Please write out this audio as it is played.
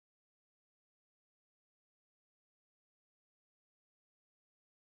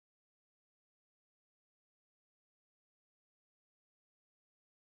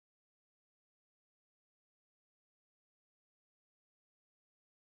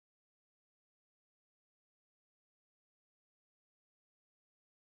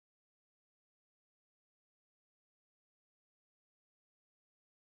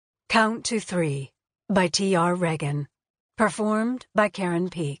Count to Three by T.R. Ragan. Performed by Karen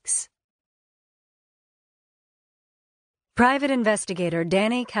Peaks. Private investigator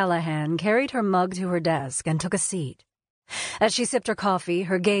Dani Callahan carried her mug to her desk and took a seat. As she sipped her coffee,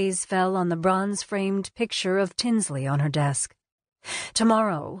 her gaze fell on the bronze-framed picture of Tinsley on her desk.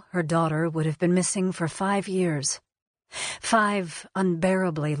 Tomorrow, her daughter would have been missing for 5 years. 5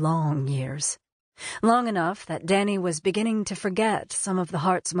 unbearably long years. Long enough that Dani was beginning to forget some of the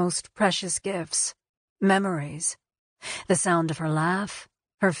heart's most precious gifts. Memories. The sound of her laugh,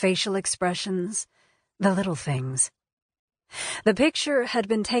 her facial expressions, the little things. The picture had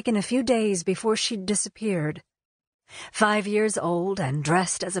been taken a few days before she'd disappeared. 5 years old and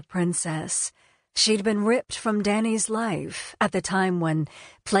dressed as a princess, she'd been ripped from Dani's life at the time when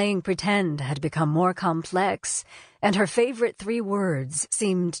playing pretend had become more complex, and her favorite 3 words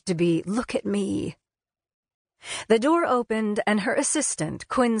seemed to be, "Look at me." The door opened and her assistant,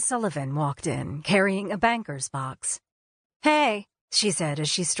 Quinn Sullivan, walked in, carrying a banker's box. "Hey," she said as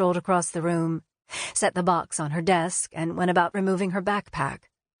she strolled across the room, set the box on her desk, and went about removing her backpack.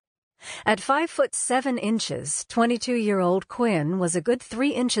 At 5'7" 22-year-old Quinn was a good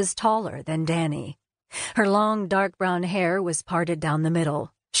 3 inches taller than Dani. Her long, dark brown hair was parted down the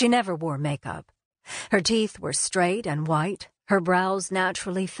middle. She never wore makeup. Her teeth were straight and white, her brows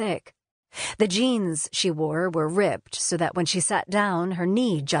naturally thick. The jeans she wore were ripped so that when she sat down, her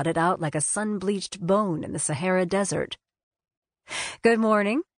knee jutted out like a sun-bleached bone in the Sahara Desert. "Good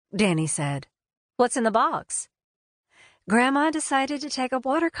morning," Dani said. "What's in the box?" "Grandma decided to take up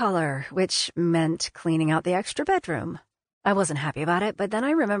watercolor, which meant cleaning out the extra bedroom. I wasn't happy about it, but then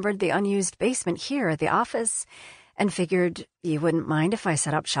I remembered the unused basement here at the office and figured you wouldn't mind if I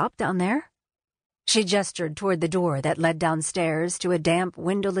set up shop down there." She gestured toward the door that led downstairs to a damp,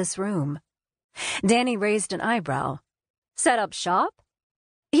 windowless room. Dani raised an eyebrow. "Set up shop?"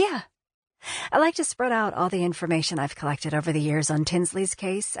 "Yeah. I like to spread out all the information I've collected over the years on Tinsley's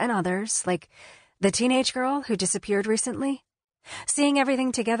case and others, like the teenage girl who disappeared recently. Seeing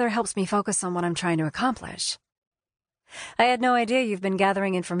everything together helps me focus on what I'm trying to accomplish." "I had no idea you've been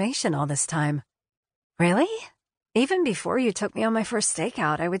gathering information all this time." "Really? Even before you took me on my first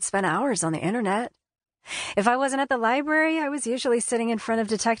stakeout, I would spend hours on the internet. If I wasn't at the library, I was usually sitting in front of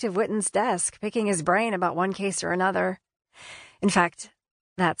Detective Whitten's desk, picking his brain about one case or another. In fact,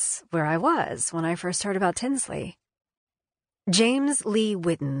 that's where I was when I first heard about Tinsley." James Lee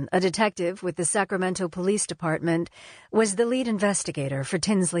Whitten, a detective with the Sacramento Police Department, was the lead investigator for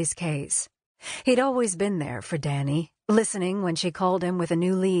Tinsley's case. He'd always been there for Dani, listening when she called him with a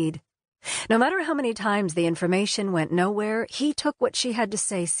new lead. No matter how many times the information went nowhere, he took what she had to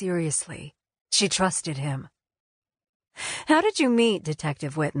say seriously. She trusted him. "How did you meet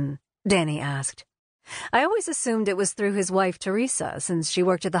Detective Whitten?" Dani asked. "I always assumed it was through his wife, Teresa, since she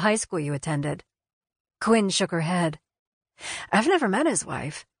worked at the high school you attended." Quinn shook her head. "I've never met his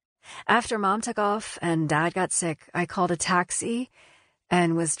wife. After Mom took off and Dad got sick, I called a taxi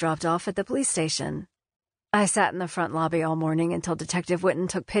and was dropped off at the police station. I sat in the front lobby all morning until Detective Whitten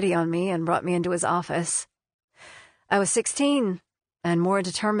took pity on me and brought me into his office. I was 16 and more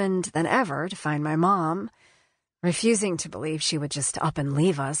determined than ever to find my mom, refusing to believe she would just up and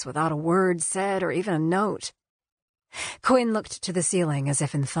leave us without a word said or even a note." Quinn looked to the ceiling as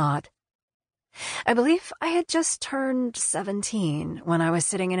if in thought. "I believe I had just turned 17 when I was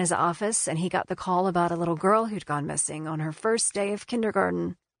sitting in his office and he got the call about a little girl who'd gone missing on her first day of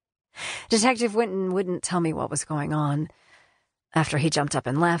kindergarten. Detective Whitten wouldn't tell me what was going on. After he jumped up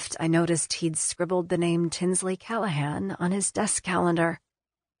and left, I noticed he'd scribbled the name Tinsley Callahan on his desk calendar."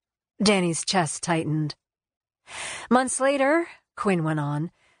 Dani's chest tightened. "Months later," Quinn went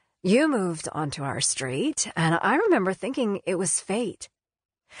on, "you moved onto our street, and I remember thinking it was fate.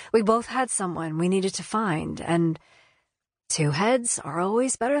 We both had someone we needed to find, and 2 heads are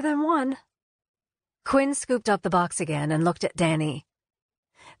always better than 1. Quinn scooped up the box again and looked at Dani.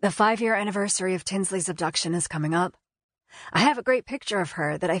 "The 5-year anniversary of Tinsley's abduction is coming up. I have a great picture of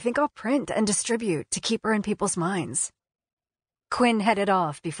her that I think I'll print and distribute to keep her in people's minds." Quinn headed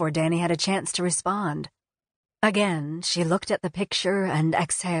off before Dani had a chance to respond. Again, she looked at the picture and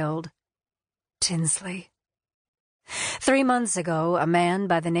exhaled. Tinsley. 3 months ago, a man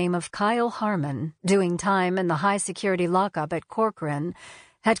by the name of Kyle Harmon, doing time in the high-security lockup at Corcoran,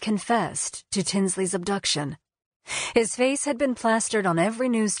 had confessed to Tinsley's abduction. His face had been plastered on every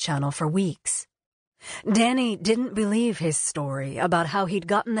news channel for weeks. Dani didn't believe his story about how he'd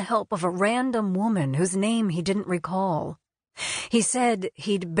gotten the help of a random woman whose name he didn't recall. He said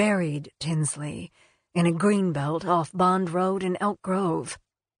he'd buried Tinsley in a greenbelt off Bond Road in Elk Grove.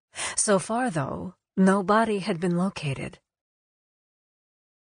 So far, though, no body had been located.